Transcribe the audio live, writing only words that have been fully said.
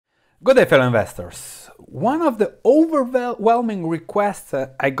Good day, fellow investors. One of the overwhelming requests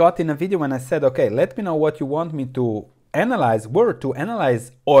I got in a video when I said, okay, let me know what you want me to analyze, were to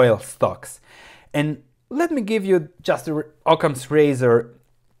analyze oil stocks. And let me give you just a Occam's razor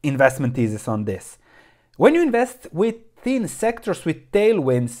investment thesis on this. When you invest within sectors with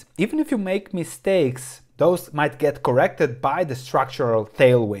tailwinds, even if you make mistakes, those might get corrected by the structural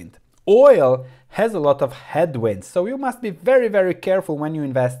tailwind. Oil has a lot of headwinds, so you must be very, very careful when you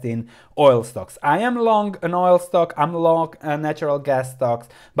invest in oil stocks. I am long an oil stock, I'm long natural gas stocks,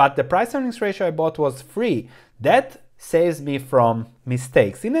 but the price earnings ratio I bought was free. That saves me from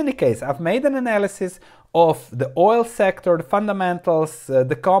mistakes. In any case, I've made an analysis of the oil sector, the fundamentals,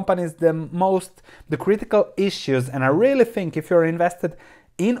 the companies, the critical issues, and I really think if you're invested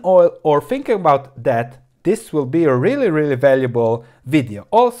in oil or thinking about that, this will be a really valuable video.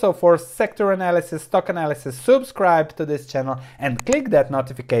 Also for sector analysis, stock analysis, subscribe to this channel and click that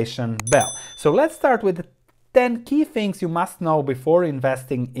notification bell. So let's start with the 10 key things you must know before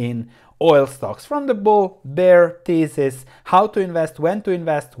investing in oil stocks. From the bull bear thesis, how to invest,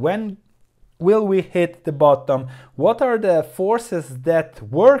 when will we hit the bottom, what are the forces that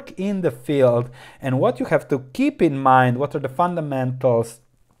work in the field, and what you have to keep in mind, what are the fundamentals,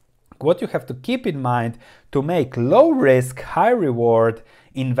 what you have to keep in mind to make low risk, high reward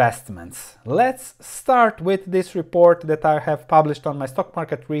investments. Let's start with this report that I have published on my stock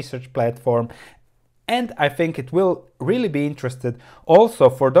market research platform. And I think it will really be interesting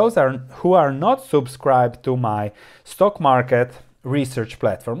also for those who are not subscribed to my stock market research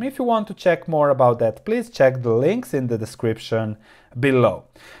platform. If you want to check more about that, please check the links in the description below.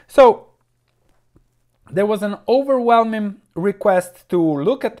 So, there was an overwhelming request to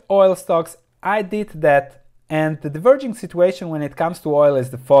look at oil stocks. I did that, and the diverging situation when it comes to oil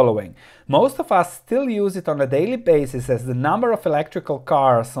is the following. Most of us still use it on a daily basis as the number of electrical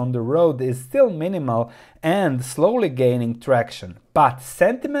cars on the road is still minimal and slowly gaining traction. But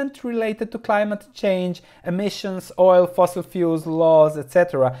sentiment related to climate change, emissions, oil, fossil fuels, laws,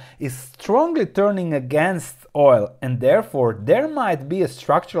 etc. is strongly turning against oil, and therefore there might be a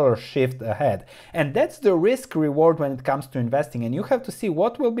structural shift ahead. And that's the risk reward when it comes to investing, and you have to see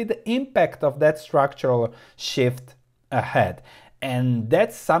what will be the impact of that structural shift ahead. And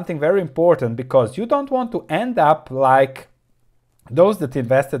that's something very important because you don't want to end up like those that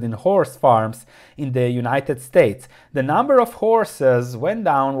invested in horse farms in the United States. The number of horses went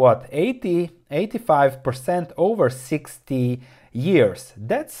down, 85% over 60 years.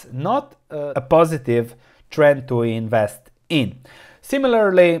 That's not a positive trend to invest in.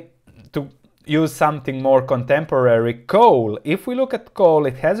 Similarly, to use something more contemporary, coal. If we look at coal,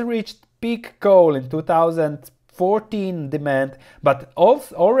 it has reached peak coal in 2014 demand, but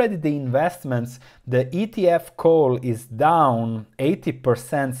also already the investments, the ETF coal is down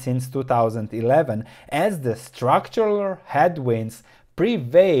 80% since 2011 as the structural headwinds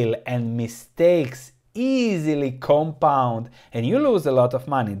prevail and mistakes easily compound and you lose a lot of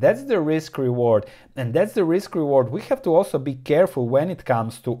money. That's the risk reward, and that's the risk reward we have to also be careful when it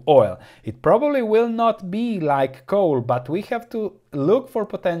comes to oil. It probably will not be like coal, but we have to look for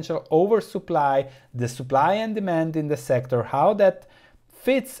potential oversupply, the supply and demand in the sector, how that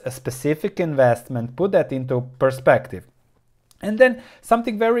fits a specific investment, put that into perspective. And then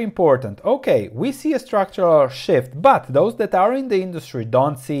something very important. Okay, we see a structural shift, but those that are in the industry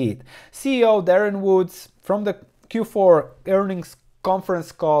don't see it. CEO Darren Woods from the Q4 earnings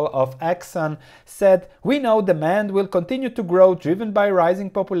conference call of Exxon said, "We know demand will continue to grow driven by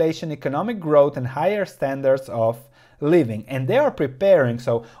rising population, economic growth and higher standards of living." And they are preparing.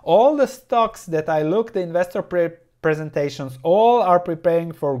 So all the stocks that I looked, the investor presentations, all are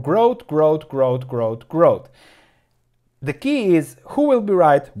preparing for growth. The key is who will be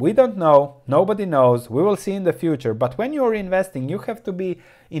right. We don't know. Nobody knows. We will see in the future. But when you're investing, you have to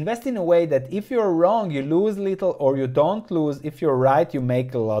invest in a way that if you're wrong, you lose little, or you don't lose. If you're right, you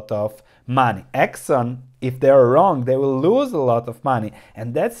make a lot of money. Exxon, if they're wrong, they will lose a lot of money.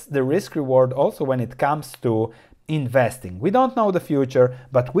 And that's the risk reward also when it comes to investing. We don't know the future,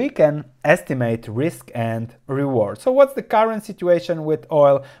 but we can estimate risk and reward. So what's the current situation with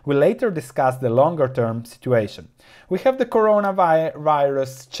oil? We'll later discuss the longer term situation. We have the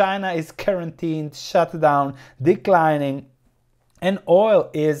coronavirus, China is quarantined, shut down, declining, and oil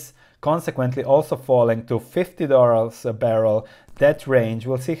is consequently also falling to $50 a barrel. That range,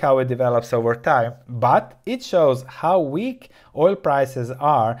 we'll see how it develops over time, but it shows how weak oil prices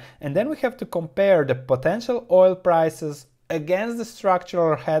are, and then we have to compare the potential oil prices against the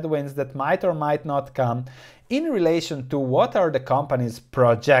structural headwinds that might or might not come in relation to what are the companies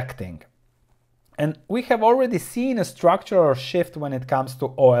projecting. And we have already seen a structural shift when it comes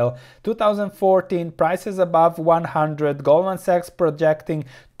to oil. 2014, prices above 100, Goldman Sachs projecting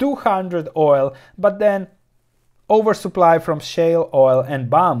 200 oil, but then oversupply from shale oil, and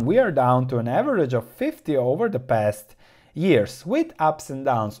bam, we are down to an average of 50 over the past years, with ups and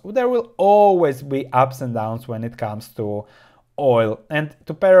downs. There will always be ups and downs when it comes to oil. And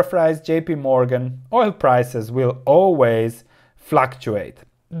to paraphrase JP Morgan, oil prices will always fluctuate.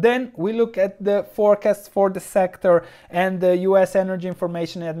 Then we look at the forecasts for the sector, and the US Energy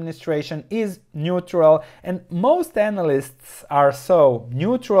Information Administration is neutral, and most analysts are so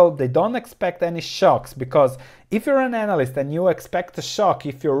neutral. They don't expect any shocks, because if you're an analyst and you expect a shock,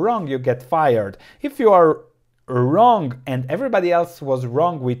 if you're wrong, you get fired. If you are wrong and everybody else was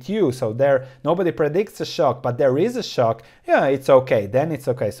wrong with you, so there nobody predicts a shock, but there is a shock, yeah, it's okay, then it's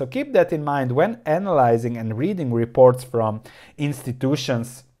okay. So keep that in mind when analyzing and reading reports from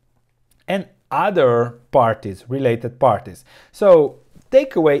institutions and other parties, related parties. So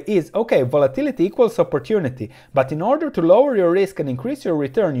takeaway is, okay, volatility equals opportunity, but in order to lower your risk and increase your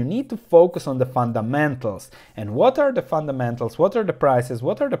return, you need to focus on the fundamentals. And what are the fundamentals? What are the prices?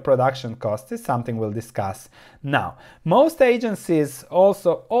 What are the production costs? Is something we'll discuss now. Most agencies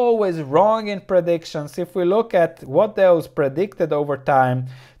also always wrong in predictions. If we look at what those predicted over time,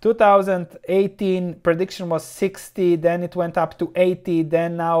 2018 prediction was 60, then it went up to 80,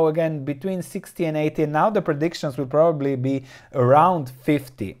 then now again between 60 and 80. Now the predictions will probably be around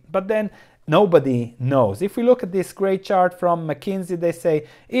 50, but then nobody knows. If we look at this great chart from McKinsey, they say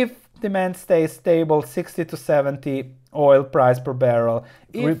if demand stays stable, 60 to 70 oil price per barrel.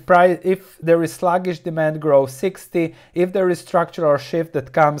 If there is sluggish demand growth, 60. If there is structural shift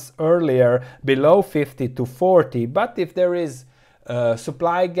that comes earlier, below 50 to 40. But if there is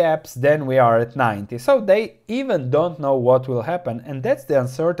supply gaps, then we are at 90. So they even don't know what will happen, and that's the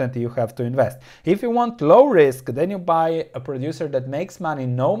uncertainty you have to invest. If you want low risk, then you buy a producer that makes money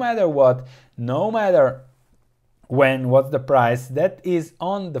no matter what, no matter when, what's the price, that is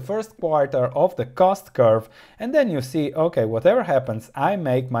on the first quarter of the cost curve, and then you see, okay, whatever happens, I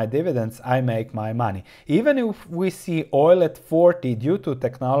make my dividends, I make my money. Even if we see oil at 40 due to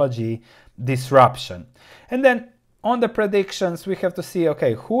technology disruption. And then on the predictions, we have to see,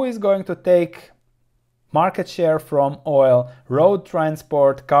 okay, who is going to take market share from oil? Road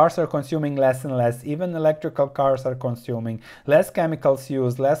transport, cars are consuming less and less, even electrical cars are consuming less chemicals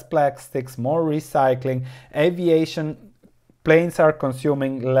used, less plastics, more recycling. Aviation, planes are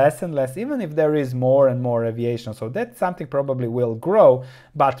consuming less and less, even if there is more and more aviation. So that's something probably will grow,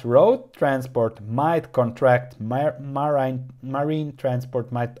 but road transport might contract, marine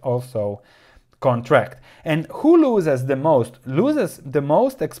transport might also contract. And who loses the most? Loses the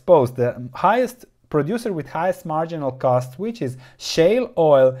most exposed, the highest producer with highest marginal cost, which is shale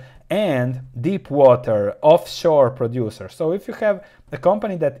oil and deep water offshore producer. So if you have a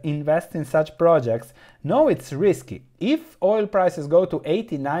company that invests in such projects, no, it's risky. If oil prices go to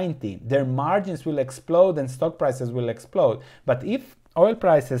 80, 90, their margins will explode and stock prices will explode. But if oil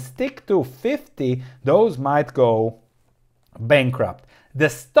prices stick to 50, those might go bankrupt. The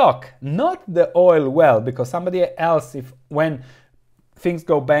stock, not the oil well, because somebody else, when things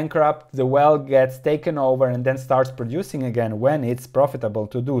go bankrupt, the well gets taken over and then starts producing again when it's profitable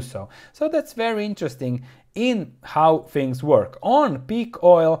to do so. So that's very interesting in how things work. On peak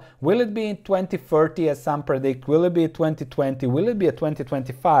oil, will it be in 2030 as some predict? Will it be 2020? Will it be a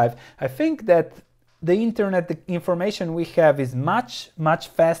 2025? I think that the internet, the information we have is much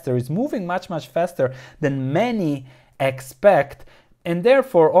faster, is moving much faster than many expect. And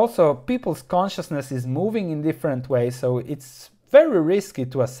therefore also people's consciousness is moving in different ways, so it's very risky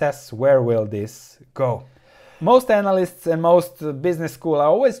to assess where will this go. Most analysts and most business school are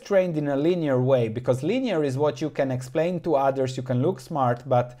always trained in a linear way, because linear is what you can explain to others, you can look smart,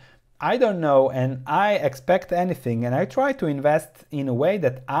 but I don't know and I expect anything, and I try to invest in a way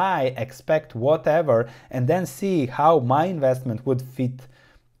that I expect whatever and then see how my investment would fit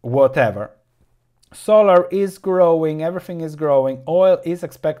whatever. Solar is growing, everything is growing, oil is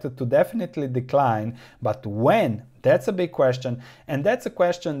expected to definitely decline, but when? That's a big question, and that's a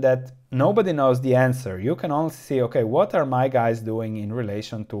question that nobody knows the answer. You can only see, okay, what are my guys doing in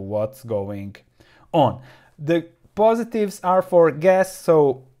relation to what's going on? The positives are for gas,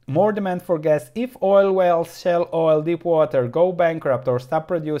 so more demand for gas. If oil wells, shale oil, deep water go bankrupt or stop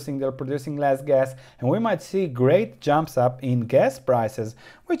producing, they're producing less gas, and we might see great jumps up in gas prices,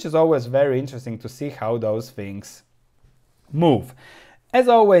 which is always very interesting to see how those things move. As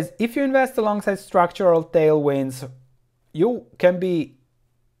always, if you invest alongside structural tailwinds, you can be,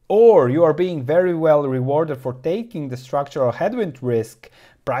 or you are being very well rewarded for taking the structural headwind risk.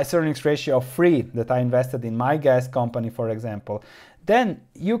 price earnings ratio of 3 that I invested in my gas company, for example, then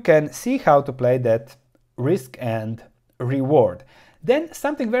you can see how to play that risk and reward. Then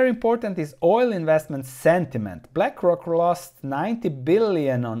something very important is oil investment sentiment. BlackRock lost 90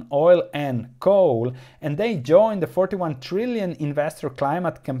 billion on oil and coal, and they joined the 41 trillion investor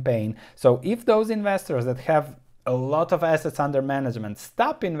climate campaign. So if those investors that have a lot of assets under management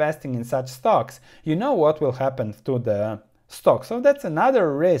stop investing in such stocks, you know what will happen to the stock. So that's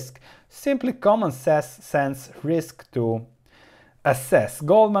another risk, simply common sense risk to assess.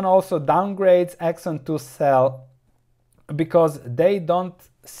 Goldman also downgrades Exxon to sell because they don't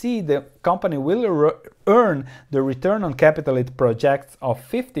see the company will earn the return on capital it projects of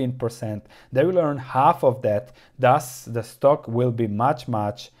 15%. They will earn half of that. Thus, the stock will be much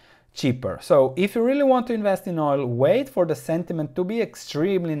cheaper. So if you really want to invest in oil, wait for the sentiment to be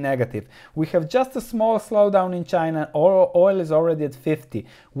extremely negative. We have just a small slowdown in China, oil is already at 50.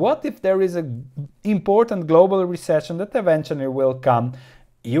 What if there is an important global recession that eventually will come?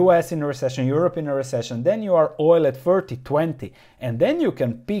 US in a recession, Europe in a recession, then you are oil at 30, 20, and then you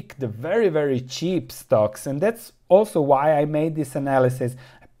can pick the very cheap stocks. And that's also why I made this analysis.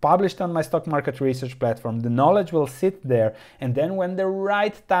 I published on my stock market research platform. The knowledge will sit there, and then when the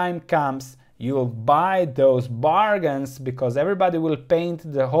right time comes, you'll buy those bargains because everybody will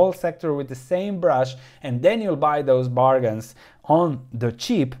paint the whole sector with the same brush, and then you'll buy those bargains on the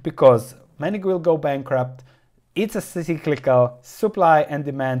cheap because many will go bankrupt. It's a cyclical, supply and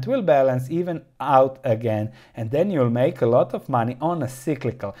demand will balance even out again, and then you'll make a lot of money on a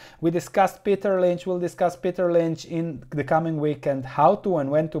cyclical. We discussed Peter Lynch, we'll discuss Peter Lynch in the coming weekend, how to and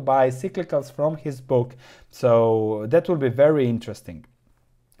when to buy cyclicals from his book, so that will be very interesting.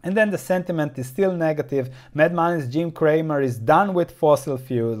 And then the sentiment is still negative. Mad Money's Jim Cramer is done with fossil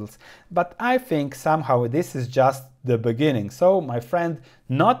fuels. But I think somehow this is just the beginning. So my friend,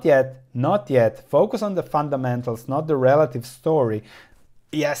 not yet. Focus on the fundamentals, not the relative story.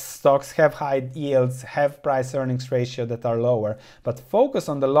 Yes, stocks have high yields, have price earnings ratio that are lower, but focus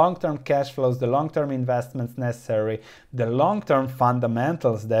on the long-term cash flows, the long-term investments necessary, the long-term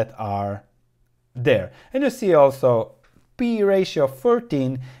fundamentals that are there. And you see also P ratio of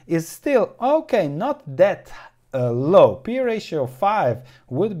 13 is still okay, not that low. P ratio of 5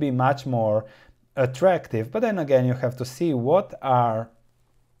 would be much more attractive, but then again you have to see what are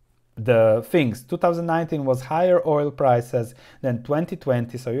the things. 2019 was higher oil prices than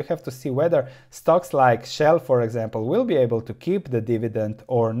 2020, so you have to see whether stocks like Shell, for example, will be able to keep the dividend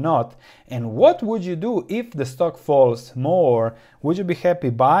or not. And what would you do if the stock falls more? Would you be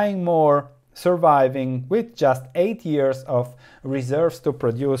happy buying more, surviving with just 8 years of reserves to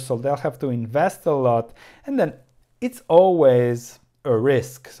produce? So they'll have to invest a lot, and then it's always a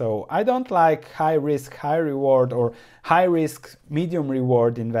risk. So I don't like high risk, high reward, or high risk, medium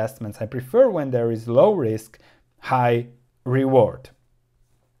reward investments. I prefer when there is low risk, high reward.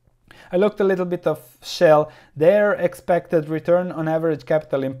 I looked a little bit of Shell. Their expected return on average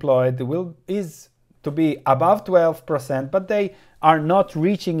capital employed is to be above 12%, but they are not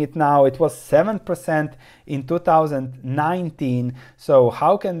reaching it now. It was 7% in 2019. So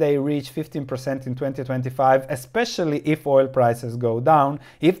how can they reach 15% in 2025, especially if oil prices go down?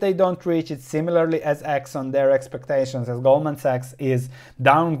 If they don't reach it, similarly as Exxon, their expectations as Goldman Sachs is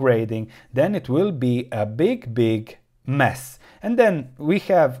downgrading, then it will be a big mess. And then we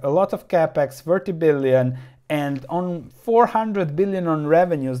have a lot of capex, 30 billion, and on 400 billion on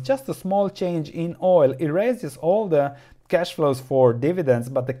revenues, just a small change in oil erases all the cash flows for dividends,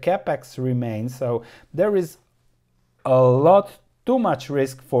 but the capex remains. So there is a lot too much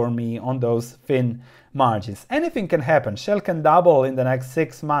risk for me on those thin margins. Anything can happen. Shell can double in the next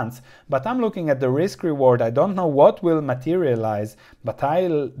 6 months, but I'm looking at the risk reward. I don't know what will materialize, but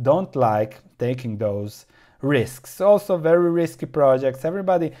I don't like taking those risks. Also very risky projects.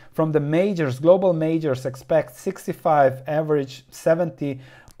 Everybody from the majors, global majors, expect 65 average 70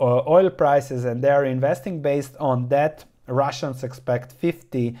 oil prices, and they are investing based on that. Russians expect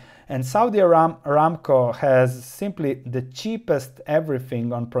 50, and Saudi Aramco has simply the cheapest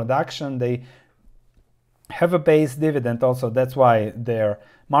everything on production. They have a base dividend also, that's why their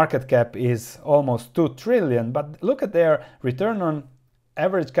market cap is almost 2 trillion, but look at their return on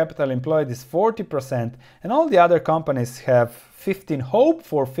average capital employed is 40%, and all the other companies have 15, hope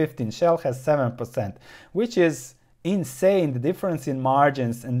for 15. Shell has 7%, which is insane, the difference in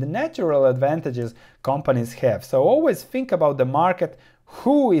margins and the natural advantages companies have. So always think about the market,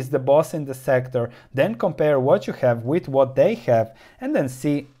 who is the boss in the sector, then compare what you have with what they have, and then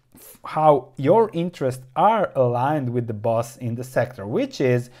see how your interests are aligned with the boss in the sector, which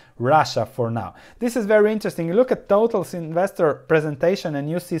is Russia for now. This is very interesting. You look at Total's investor presentation and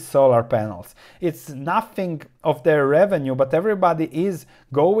you see solar panels. It's nothing of their revenue, but everybody is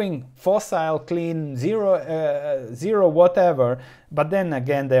going fossil, clean, zero whatever. But then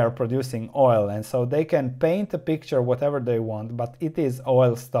again, they are producing oil, and so they can paint a picture whatever they want, but it is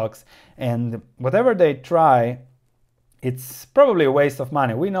oil stocks, and whatever they try, it's probably a waste of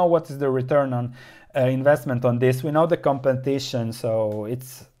money. We know what is the return on investment on this. We know the competition, so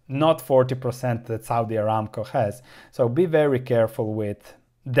it's not 40% that Saudi Aramco has. So be very careful with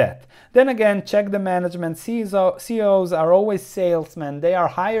that. Then again, check the management. CEOs are always salesmen. They are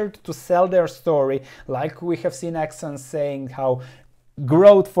hired to sell their story, like we have seen Exxon saying how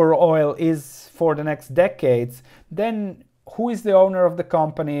growth for oil is for the next decades. Then who is the owner of the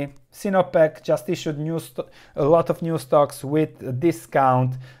company? Sinopec just issued a lot of new stocks with a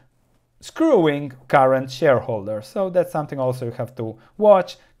discount, screwing current shareholders. So that's something also you have to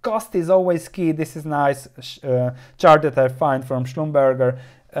watch. Cost is always key. This is nice chart that I find from Schlumberger.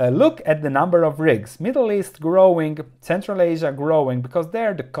 Look at the number of rigs. Middle East growing, Central Asia growing, because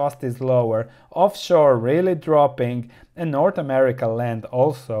there the cost is lower. Offshore really dropping, and North America land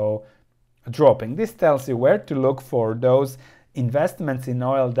also dropping. This tells you where to look for those investments in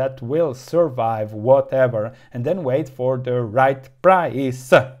oil that will survive whatever, and then wait for the right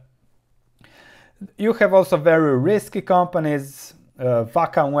price. You have also very risky companies.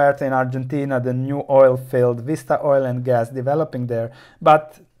 Vaca Muerta in Argentina, the new oil field, Vista Oil and Gas developing there,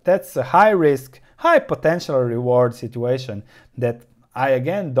 but that's a high risk, high potential reward situation that I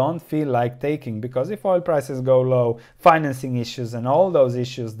again don't feel like taking, because if oil prices go low, financing issues and all those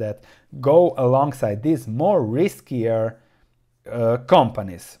issues that go alongside these more riskier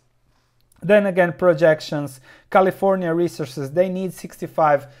companies. Then again, projections. California Resources, they need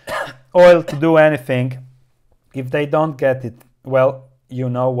 65 oil to do anything. If they don't get it, well, you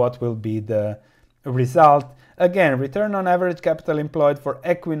know what will be the result. Again, return on average capital employed for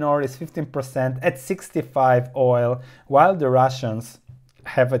Equinor is 15% at 65 oil, while the Russians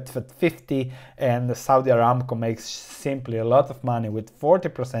have it at 50, and the Saudi Aramco makes simply a lot of money with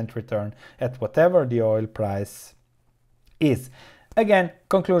 40% return at whatever the oil price is. Again,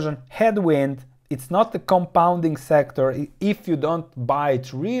 conclusion, headwind. It's not the compounding sector. If you don't buy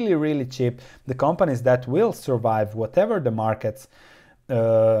it really, really cheap, the companies that will survive whatever the markets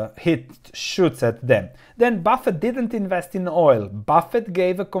shoots at them. Then Buffett didn't invest in oil. Buffett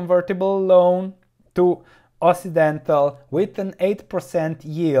gave a convertible loan to Occidental with an 8%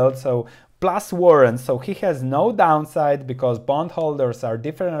 yield, so plus warrants. So he has no downside because bondholders are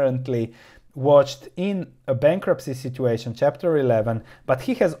differently watched in a bankruptcy situation, Chapter 11, but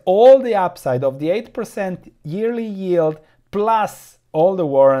he has all the upside of the 8% yearly yield plus all the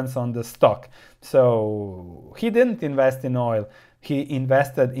warrants on the stock. So he didn't invest in oil. He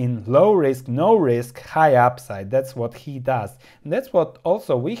invested in low risk, no risk, high upside. That's what he does. And that's what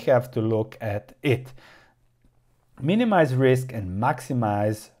also we have to look at it. Minimize risk and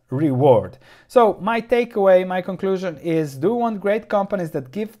maximize reward. So my takeaway, my conclusion is, do you want great companies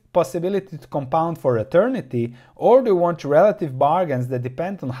that give possibility to compound for eternity, or do you want relative bargains that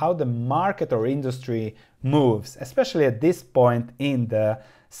depend on how the market or industry moves, especially at this point in the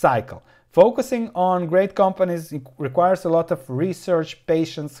cycle? Focusing on great companies requires a lot of research,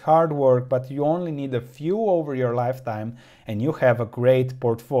 patience, hard work, but you only need a few over your lifetime and you have a great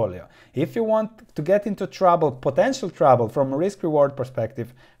portfolio. If you want to get into trouble, potential trouble from a risk-reward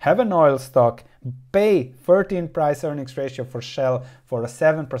perspective, have an oil stock, pay 13 price-earnings ratio for Shell for a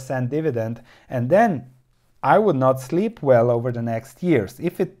 7% dividend, and then I would not sleep well over the next years.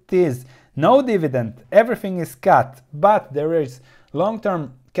 If it is no dividend, everything is cut, but there is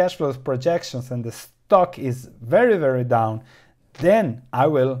long-term cash flows projections and the stock is very, very down, then I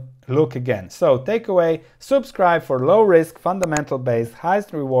will look again. So takeaway, subscribe for low risk, fundamental based,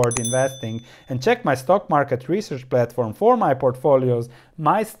 highest reward investing, and check my stock market research platform for my portfolios,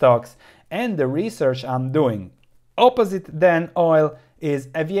 my stocks, and the research I'm doing. Opposite than oil is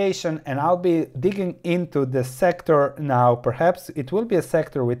aviation, and I'll be digging into the sector now. Perhaps it will be a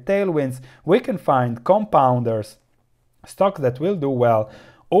sector with tailwinds. We can find compounders, stocks that will do well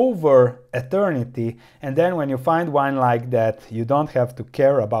over eternity, and then when you find one like that, you don't have to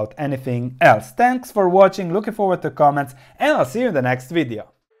care about anything else. Thanks for watching, looking forward to comments, and I'll see you in the next video.